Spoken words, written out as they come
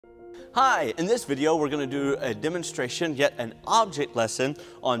Hi, in this video we're going to do a demonstration, yet an object lesson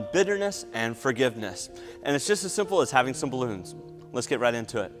on bitterness and forgiveness. And it's just as simple as having some balloons. Let's get right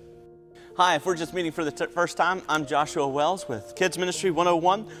into it. Hi, if we're just meeting for the first time, I'm Joshua Wells with Kids Ministry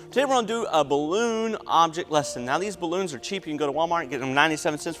 101. Today we're going to do a balloon object lesson. Now these balloons are cheap. You can go to Walmart and get them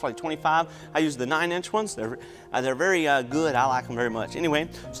 97 cents for like 25. I use the 9-inch ones. They're very good. I like them very much. Anyway,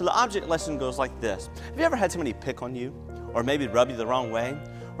 so the object lesson goes like this. Have you ever had somebody pick on you or maybe rub you the wrong way?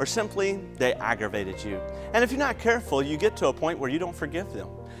 Or simply they aggravated you? And if you're not careful, you get to a point where you don't forgive them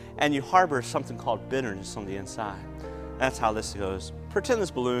and you harbor something called bitterness on the inside. That's how this goes. Pretend this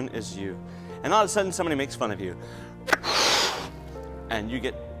balloon is you, and all of a sudden somebody makes fun of you and you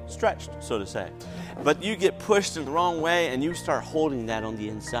get stretched, so to say. But you get pushed in the wrong way and you start holding that on the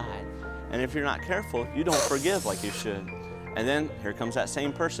inside. And if you're not careful, you don't forgive like you should. And then here comes that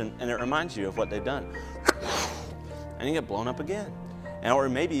same person and it reminds you of what they've done. And you get blown up again. Or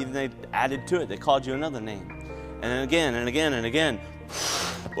maybe even they added to it, they called you another name. And then again and again and again.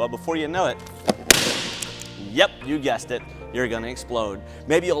 Well, before you know it, yep, you guessed it, you're gonna explode.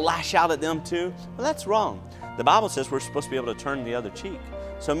 Maybe you'll lash out at them too. Well, that's wrong. The Bible says we're supposed to be able to turn the other cheek.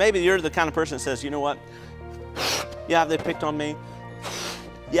 So maybe you're the kind of person that says, you know what? Yeah, they picked on me.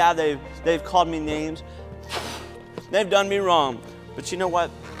 Yeah, they've called me names. They've done me wrong. But you know what?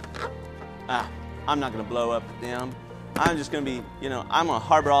 I'm not gonna blow up at them. I'm just going to be, I'm going to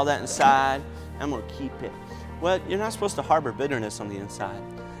harbor all that inside. I'm going to keep it. Well, you're not supposed to harbor bitterness on the inside.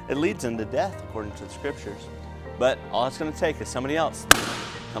 It leads into death, according to the scriptures. But all it's going to take is somebody else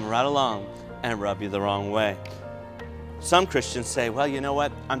come right along and rub you the wrong way. Some Christians say, well, you know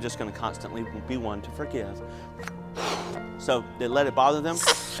what? I'm just going to constantly be one to forgive. So they let it bother them,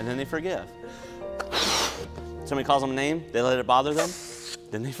 and then they forgive. Somebody calls them a name, they let it bother them,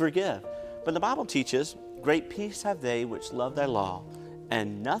 then they forgive. But the Bible teaches, great peace have they which love thy law,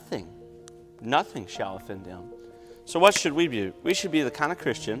 and nothing shall offend them. So what should we do? We should be the kind of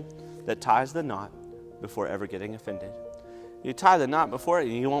Christian that ties the knot before ever getting offended. You tie the knot before it,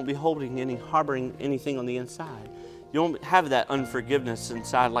 and you won't be harboring anything on the inside. You won't have that unforgiveness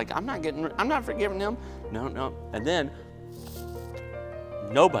inside, like, I'm not forgiving them. No. And then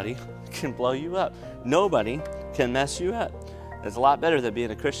nobody can blow you up. Nobody can mess you up. It's a lot better than being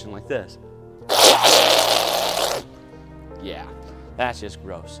a Christian like this. Yeah, that's just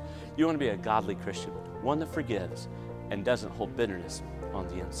gross. You want to be a godly Christian, one that forgives and doesn't hold bitterness on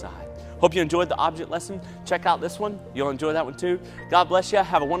the inside. Hope you enjoyed the object lesson. Check out this one. You'll enjoy that one too. God bless you.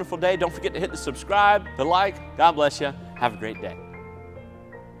 Have a wonderful day. Don't forget to hit the subscribe, the like. God bless you. Have a great day.